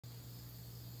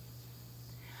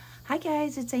Hi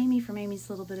guys, it's Amy from Amy's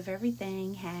Little Bit of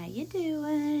Everything. How you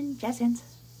doing? Jazz hands.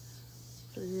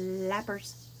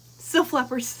 Flappers. Still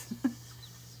flappers.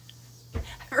 I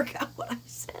forgot what I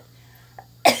said.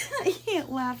 I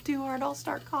can't laugh too hard. I'll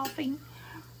start coughing.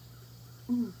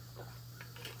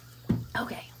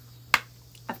 Okay.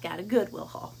 I've got a Goodwill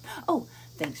haul. Oh,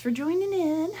 thanks for joining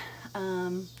in.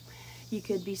 You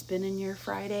could be spending your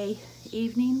Friday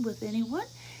evening with anyone,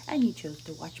 and you chose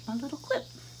to watch my little clip.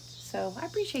 So I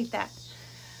appreciate that.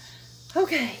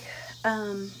 Okay,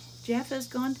 Jeff has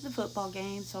gone to the football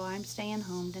game, so I'm staying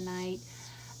home tonight.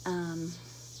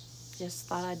 Just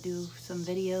thought I'd do some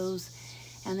videos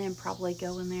and then probably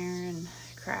go in there and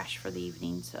crash for the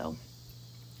evening. So,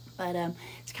 but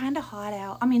it's kind of hot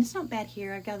out. I mean, it's not bad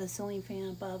here. I've got the ceiling fan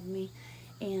above me,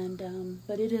 and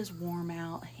but it is warm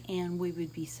out, and we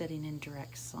would be sitting in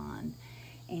direct sun,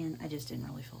 and I just didn't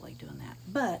really feel like doing that.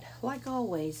 But like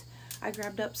always, I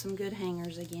grabbed up some good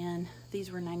hangers again.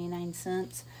 These were 99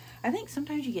 cents. I think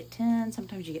sometimes you get 10,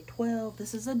 sometimes you get 12.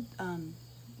 This is a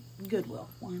Goodwill.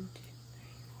 1, 2, 3,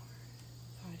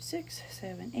 4, 5, 6,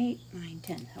 7, 8, 9,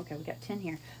 10. Okay, we got 10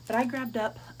 here. But I grabbed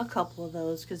up a couple of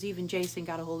those because even Jason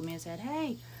got a hold of me and said,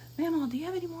 "Hey, Mama, do you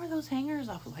have any more of those hangers?"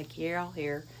 I was like, "Yeah, I'll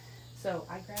hear." So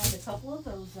I grabbed a couple of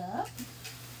those up.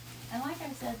 And like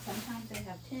I said, sometimes they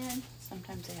have 10,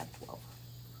 sometimes they have 12.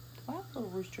 Do I have a little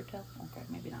rooster tail? Okay,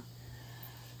 maybe not.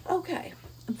 Okay,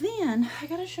 then I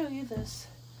gotta show you this.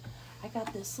 I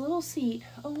got this little seat.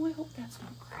 Oh, I hope that's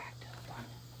not cracked. Hold on.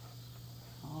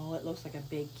 Oh, it looks like a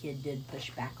big kid did push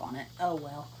back on it. Oh,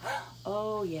 well.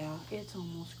 Oh, yeah, it's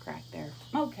almost cracked there.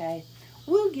 Okay,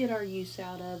 we'll get our use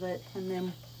out of it, and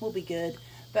then we'll be good.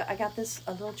 But I got this,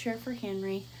 a little chair for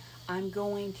Henry. I'm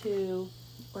going to,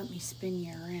 let me spin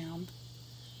you around.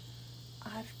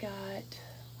 I've got,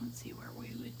 let's see where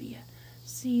we would be at.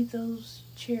 See those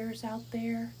chairs out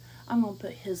there? I'm going to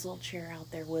put his little chair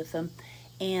out there with them.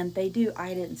 And they do,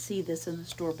 I didn't see this in the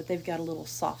store, but they've got a little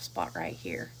soft spot right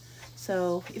here.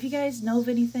 So if you guys know of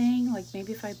anything, like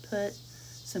maybe if I put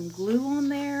some glue on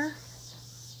there,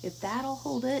 if that'll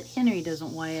hold it. Henry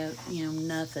doesn't weigh,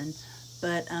 nothing.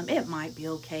 But it might be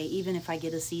okay, even if I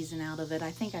get a season out of it.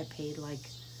 I think I paid like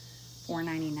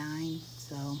 $4.99,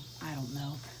 so I don't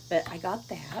know. But I got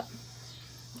that.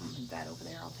 I'll move that over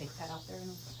there. I'll take that out there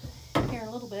in here a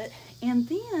little bit. And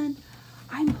then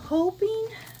I'm hoping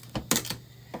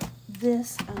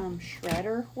this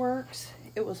shredder works.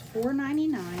 It was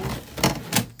 $4.99.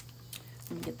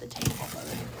 Let me get the tape off of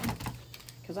it,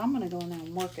 because I'm going to go in there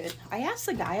and work it. I asked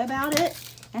the guy about it,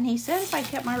 and he said if I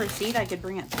kept my receipt, I could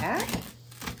bring it back.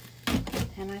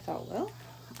 And I thought, well,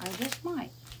 I just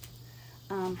might.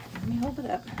 Let me hold it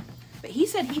up. But he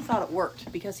said he thought it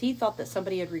worked because he thought that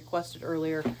somebody had requested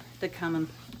earlier to come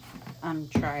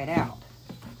and try it out.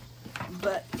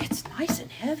 But it's nice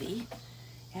and heavy,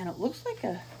 and it looks like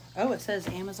a, oh, it says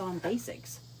Amazon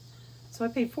Basics. So I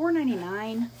paid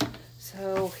 $4.99.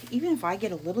 So even if I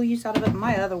get a little use out of it,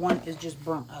 my other one is just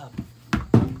burnt up.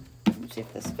 Let me see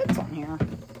if this fits on here.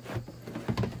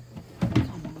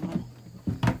 Come on.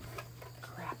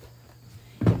 Crap.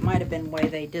 It might have been the way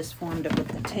they disformed it with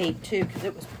the tape too, because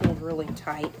it was pulled really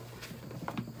tight.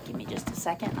 Give me just a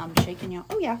second. I'm shaking you.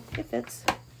 Oh yeah, it fits.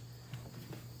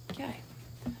 Okay.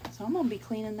 So I'm going to be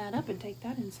cleaning that up and take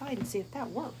that inside and see if that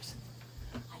works.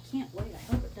 I can't wait.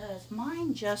 I hope it does.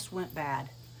 Mine just went bad.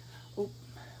 Oh.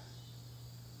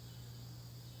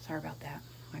 Sorry about that.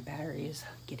 My battery is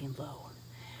getting low.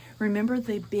 Remember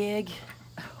the big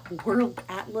World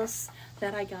Atlas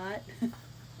that I got?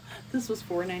 This was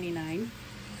 $4.99.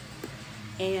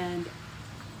 And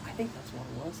I think that's what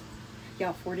it was.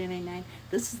 Yeah, $4.99.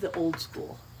 This is the old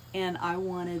school. And I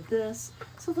wanted this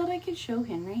so that I could show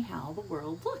Henry how the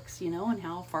world looks, and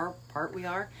how far apart we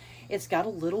are. It's got a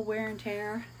little wear and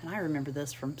tear. And I remember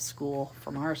this from school,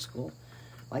 from our school,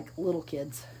 like little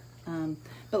kids.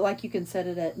 But like you can set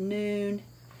it at noon,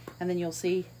 and then you'll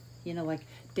see, like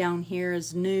down here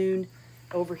is noon.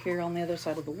 Over here on the other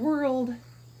side of the world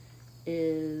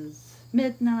is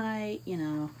midnight,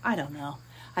 I don't know.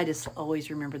 I just always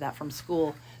remember that from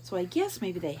school. So I guess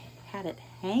maybe they had it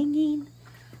hanging.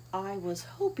 I was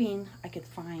hoping I could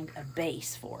find a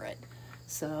base for it.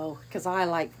 So, because I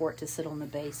like for it to sit on the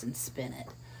base and spin it.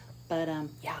 But,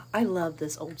 yeah, I love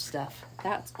this old stuff.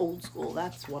 That's old school.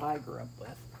 That's what I grew up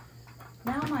with.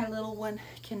 Now my little one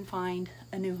can find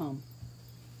a new home.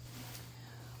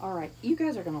 All right, you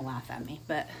guys are going to laugh at me,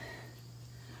 but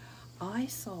I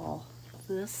saw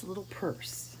this little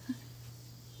purse.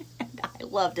 And I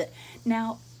loved it.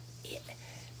 Now,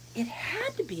 it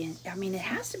had to be it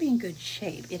has to be in good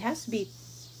shape. It has to be,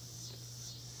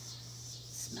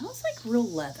 smells like real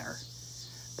leather.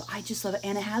 I just love it.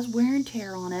 And it has wear and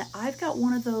tear on it. I've got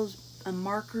one of those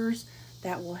markers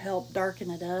that will help darken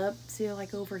it up. See,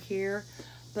 like over here.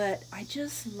 But I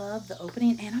just love the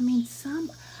opening. And I mean,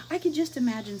 I could just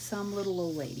imagine some little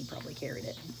old lady probably carried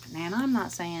it. And I'm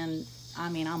not saying, I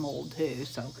mean, I'm old too,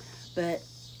 so, but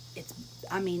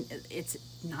it's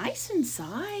nice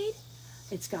inside.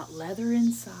 It's got leather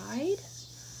inside.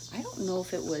 I don't know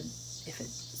if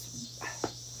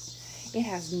it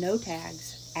has no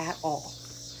tags at all.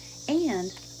 And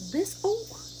this, oh,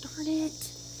 darn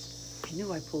it. I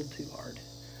knew I pulled too hard.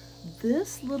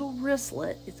 This little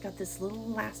wristlet, it's got this little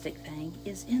elastic thing,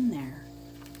 is in there.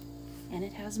 And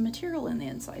it has material in the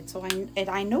inside. So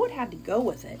I know it had to go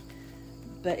with it,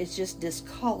 but it's just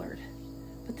discolored.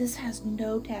 But this has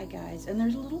no tag, guys. And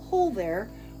there's a little hole there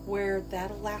where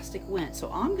that elastic went.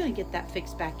 So I'm going to get that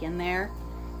fixed back in there.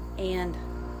 And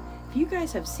if you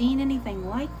guys have seen anything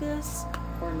like this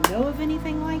or know of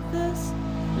anything like this,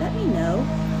 let me know.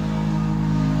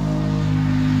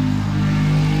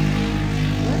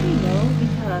 Let me know,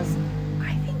 because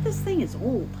I think this thing is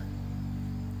old.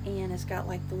 And it's got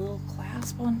like the little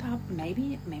clasp on top.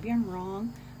 Maybe I'm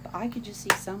wrong, but I could just see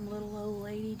some little old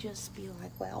lady just be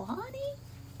like, well, honey,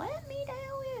 let me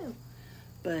tell you.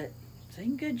 But it's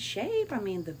in good shape. I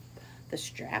mean, the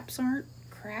straps aren't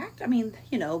cracked. I mean,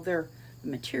 you know, the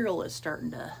material is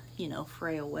starting to, you know,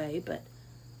 fray away, but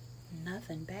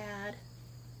nothing bad.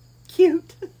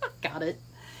 Cute. Got it.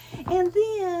 And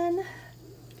then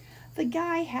the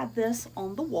guy had this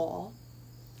on the wall.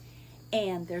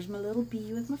 And there's my little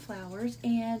bee with my flowers.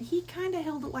 And he kind of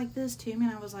held it like this to me.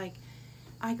 And I was like,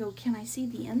 I go, can I see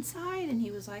the inside? And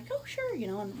he was like, oh, sure, you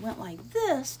know, and went like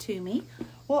this to me.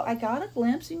 Well, I got a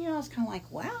glimpse, and, you know, I was kind of like,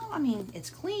 wow, I mean, it's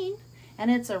clean. And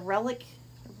it's a relic,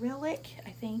 I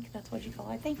think that's what you call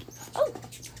it. I think, oh,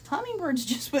 hummingbirds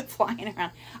just went flying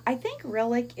around. I think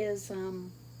relic is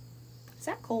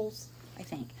that Kohl's, I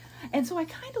think. And so I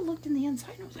kind of looked in the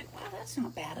inside, and I was like, wow, that's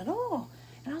not bad at all.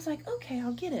 And I was like, okay,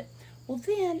 I'll get it. Well,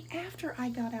 then, after I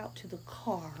got out to the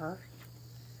car,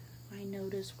 I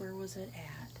noticed, where was it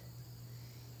at?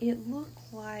 It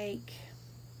looked like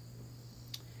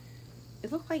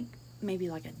maybe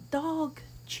like a dog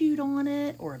chewed on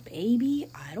it, or a baby.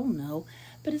 I don't know.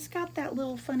 But it's got that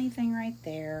little funny thing right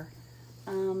there.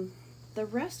 The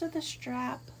rest of the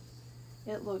strap,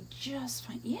 it looked just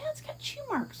fine. Yeah, it's got chew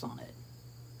marks on it.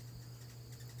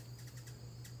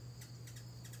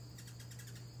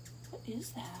 What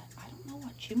is that? I don't know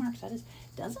what chew marks that is.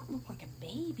 It doesn't look like a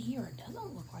baby, or it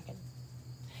doesn't look like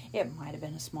it might have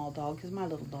been a small dog, because my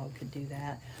little dog could do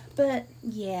that. But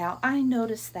yeah, I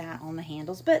noticed that on the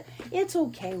handles, but it's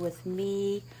okay with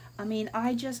me. I mean,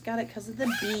 I just got it because of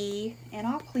the bee, and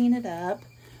I'll clean it up.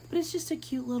 But it's just a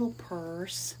cute little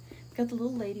purse. It's got the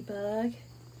little ladybug,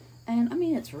 and I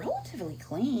mean, it's relatively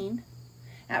clean.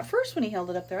 At first, when he held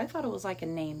it up there, I thought it was like a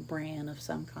name brand of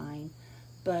some kind.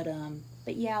 But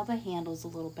yeah, the handle's a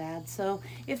little bad. So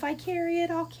if I carry it,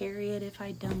 I'll carry it. If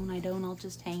I don't, I don't. I'll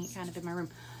just hang it kind of in my room.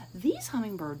 These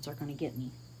hummingbirds are going to get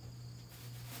me.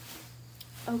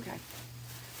 Okay.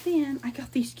 Then I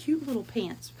got these cute little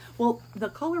pants. Well, the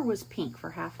color was pink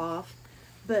for half off.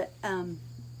 But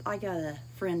I got a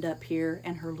friend up here,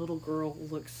 and her little girl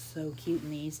looks so cute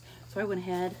in these. So I went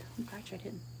ahead. Actually, I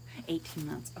didn't. 18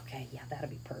 months. Okay, yeah, that'll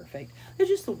be perfect. It's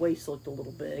just the waist looked a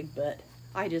little big, but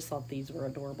I just thought these were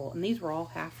adorable. And these were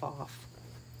all half off.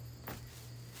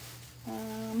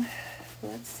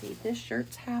 Let's see. This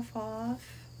shirt's half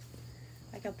off.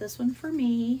 I got this one for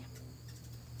me.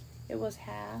 It was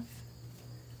half.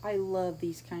 I love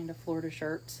these kind of Florida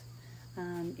shirts.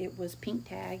 It was pink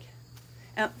tag.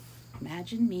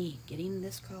 Imagine me getting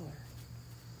this color.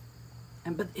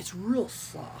 But it's real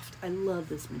soft. I love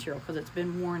this material because it's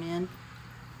been worn in.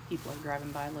 People are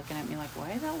driving by looking at me like,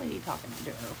 why is that lady talking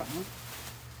into her phone?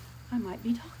 I might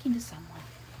be talking to someone.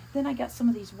 Then I got some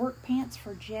of these work pants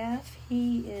for Jeff.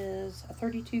 He is a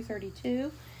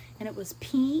 32, and it was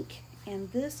pink.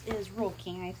 And this is Rural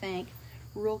King, I think.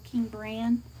 Rural King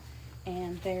brand.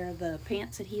 And they're the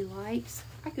pants that he likes.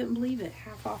 I couldn't believe it.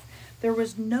 Half off. There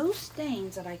was no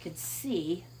stains that I could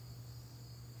see.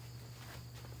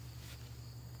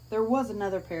 There was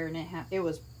another pair, and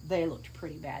they looked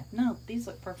pretty bad. No, these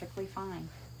look perfectly fine.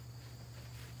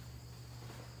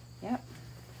 Yep.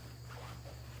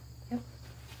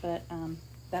 But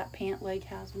that pant leg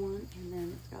has one, and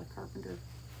then it's got a carpenter.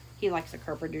 He likes the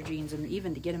carpenter jeans, and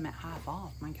even to get them at half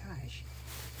off, my gosh.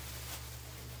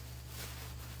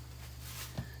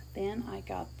 Then I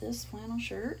got this flannel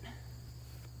shirt.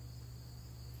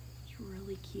 It's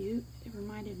really cute. It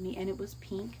reminded me, and it was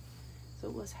pink, so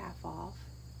it was half off.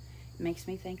 It makes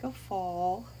me think of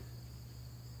fall.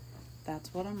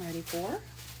 that's what I'm ready for.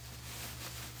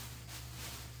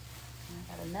 And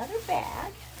I got another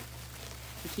bag.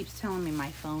 He keeps telling me my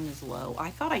phone is low. I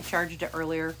thought I charged it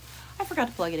earlier. I forgot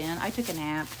to plug it in. I took a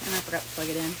nap and I forgot to plug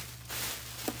it in.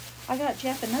 I got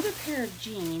Jeff another pair of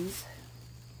jeans.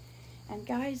 And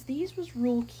guys, these was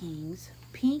Rule Kings,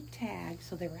 pink tags,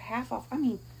 so they were half off. I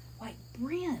mean, like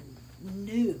brand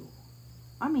new.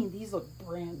 I mean, these look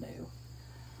brand new.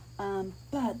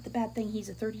 But the bad thing, he's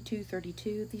a 32.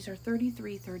 These are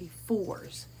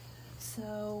 33/34s.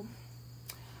 So,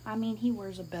 I mean, he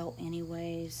wears a belt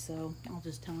anyway, so I'll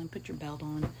just tell him, put your belt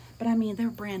on. But I mean, they're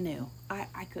brand new.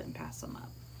 I couldn't pass them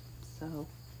up. So,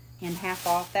 and half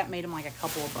off, that made them like a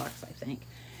couple of bucks, I think.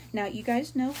 Now, you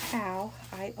guys know how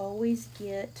I always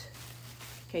get,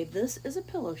 okay, this is a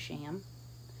pillow sham,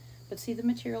 but see the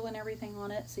material and everything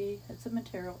on it? See, it's a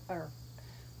material,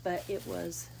 but it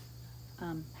was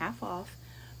half off.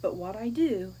 But what I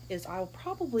do is I'll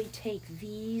probably take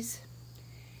these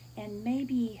and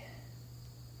maybe,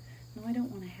 no, I don't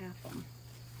want to half them.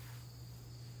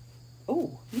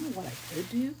 Oh, you know what I could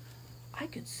do? I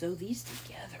could sew these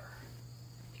together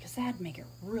because that'd make it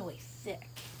really thick.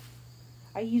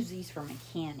 I use these for my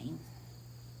canning.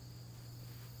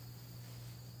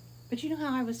 But you know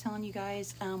how I was telling you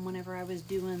guys whenever I was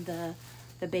doing the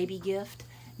baby gift,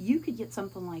 you could get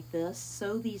something like this,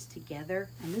 sew these together,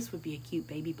 and this would be a cute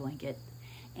baby blanket.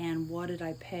 And what did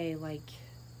I pay? Like,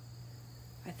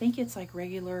 I think it's like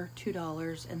regular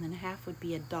 $2, and then half would be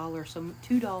 $1, so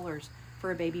 $2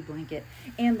 for a baby blanket.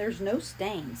 And there's no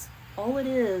stains. All it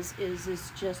is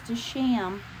just a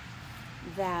sham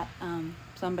that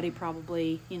somebody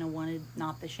probably, you know, wanted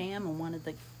not the sham and wanted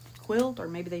the quilt, or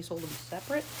maybe they sold them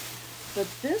separate. But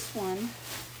this one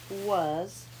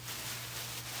was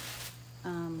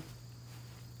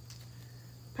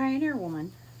Pioneer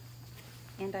Woman,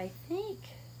 and I think,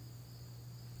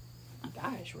 oh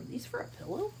gosh, were these for a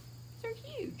pillow? They're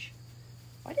huge.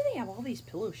 Why do they have all these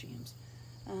pillow shams?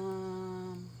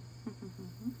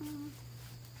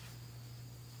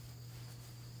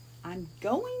 I'm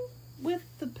going with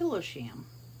the pillow sham.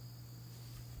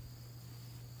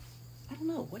 I don't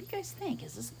know. What do you guys think?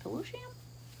 Is this a pillow sham?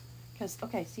 Because,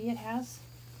 okay, see, it has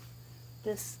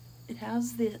this, it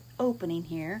has the opening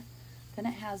here. Then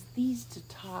it has these to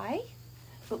tie.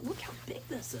 But look how big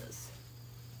this is.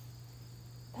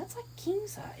 That's like king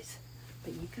size.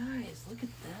 But you guys, look at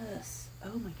this.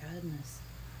 Oh my goodness.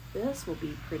 This will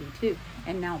be pretty too.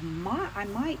 And now I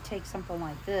might take something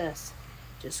like this.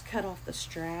 Just cut off the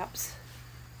straps.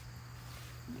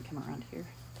 Let me come around here.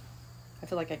 I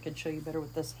feel like I could show you better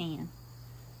with this hand.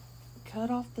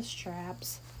 Cut off the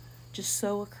straps. Just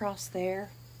sew across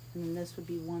there. And then this would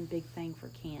be one big thing for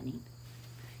canning.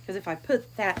 Because if I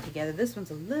put that together, this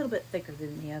one's a little bit thicker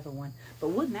than the other one. But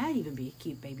wouldn't that even be a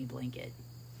cute baby blanket?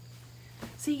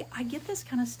 See, I get this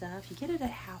kind of stuff. You get it at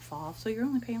half off, so you're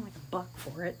only paying like $1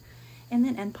 for it.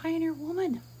 And Pioneer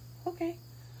Woman. Okay.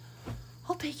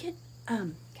 I'll take it.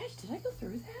 Gosh, did I go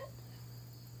through that?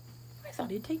 I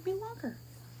thought it'd take me longer.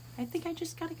 I think I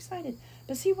just got excited.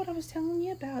 But see what I was telling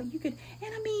you about? You could,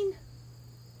 and I mean,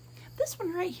 this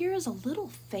one right here is a little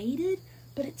faded,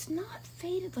 but it's not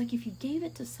faded. Like if you gave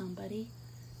it to somebody,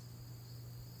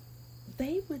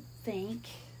 they would think,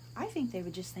 I think they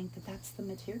would just think that that's the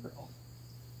material.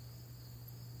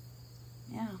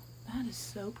 Yeah, that is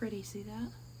so pretty. See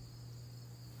that?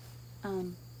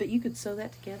 But you could sew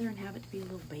that together and have it to be a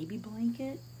little baby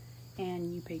blanket,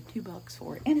 and you paid $2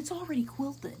 for it. And it's already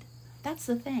quilted. That's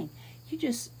the thing. You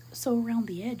just sew around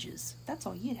the edges. That's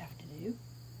all you'd have to do.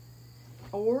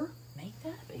 Or make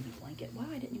that a baby blanket. Wow,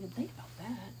 I didn't even think about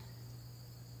that.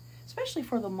 Especially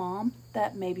for the mom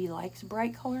that maybe likes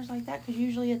bright colors like that, because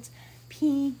usually it's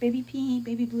pink, baby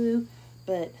blue,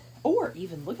 but, or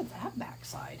even look at that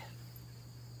backside.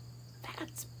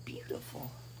 That's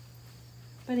beautiful.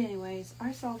 But anyways,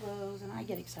 I saw those and I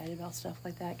get excited about stuff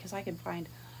like that because I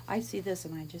see this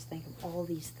and I just think of all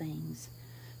these things.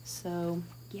 So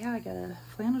yeah, I got a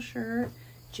flannel shirt,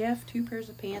 Jeff 2 pairs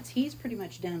of pants. He's pretty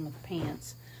much done with the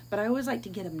pants, but I always like to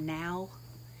get them now.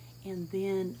 And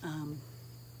then I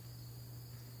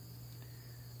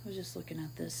was just looking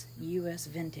at this US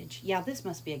vintage. Yeah, this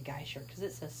must be a guy shirt because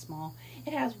it says small.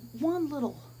 It has one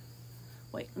little,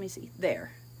 wait, let me see,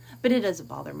 there. But it doesn't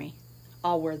bother me.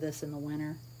 I'll wear this in the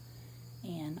winter.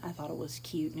 And I thought it was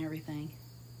cute and everything.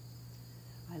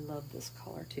 I love this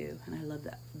color too. And I love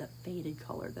that faded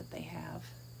color that they have.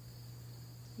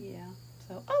 Yeah.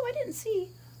 So, oh, I didn't see.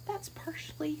 That's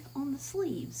partially on the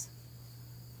sleeves.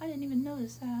 I didn't even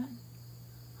notice that.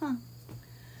 Huh.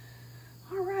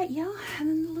 Alright, y'all. And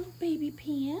then the little baby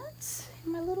pants.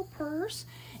 And my little purse.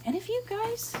 And if you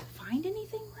guys find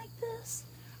anything like this,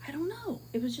 I don't know.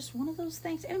 It was just one of those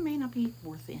things. It may not be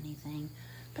worth anything,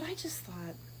 but I just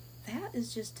thought, that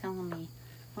is just telling me.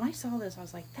 When I saw this, I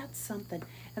was like, that's something.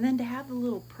 And then to have the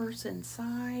little purse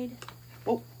inside.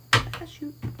 Oh,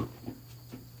 shoot.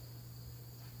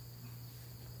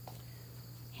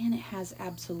 And it has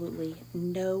absolutely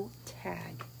no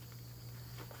tag.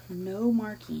 No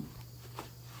marking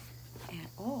at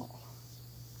all.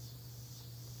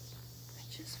 I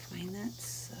just find that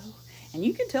so... And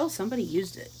you can tell somebody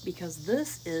used it, because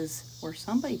this is where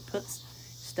somebody puts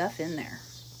stuff in there.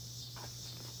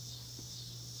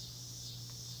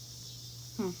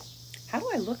 How do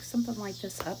I look something like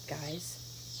this up,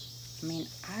 guys? I mean,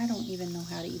 I don't even know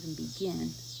how to even begin.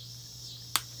 And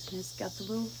it's got the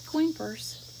little coin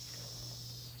purse.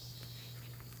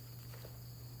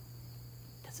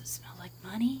 Does it smell like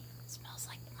money? It smells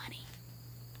like money.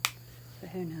 But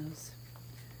who knows?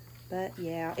 But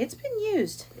yeah, it's been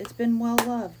used. It's been well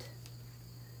loved.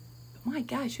 But my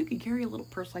gosh, who could carry a little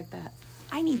purse like that?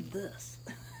 I need this.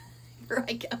 Here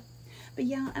I go. But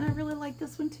yeah, and I really like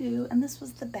this one too. And this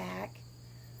was the back.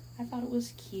 I thought it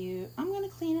was cute. I'm going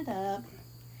to clean it up.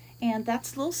 And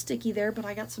that's a little sticky there, but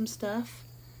I got some stuff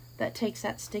that takes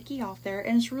that sticky off there.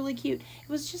 And it's really cute. It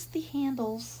was just the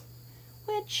handles,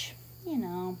 which, you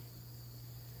know,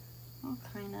 I'll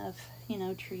kind of, you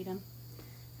know, treat them.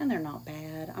 And they're not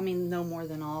bad. I mean, no more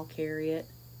than I'll carry it.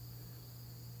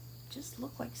 Just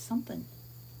looked like something.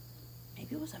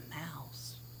 Maybe it was a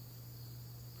mouse.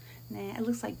 Nah, it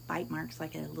looks like bite marks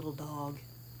like a little dog.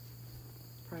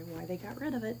 Probably why they got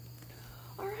rid of it.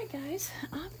 Alright guys,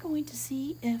 I'm going to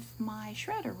see if my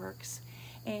shredder works.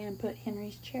 And put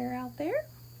Henry's chair out there.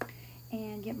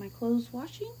 And get my clothes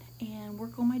washing. And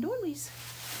work on my doilies.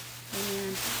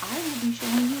 And I will be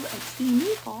showing you a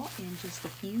steam haul in just a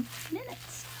few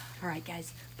minutes. Alright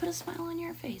guys, put a smile on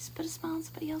your face. Put a smile on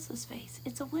somebody else's face.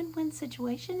 It's a win-win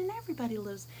situation and everybody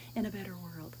lives in a better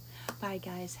world. Bye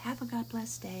guys. Have a God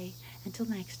bless day. Until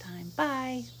next time.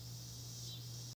 Bye.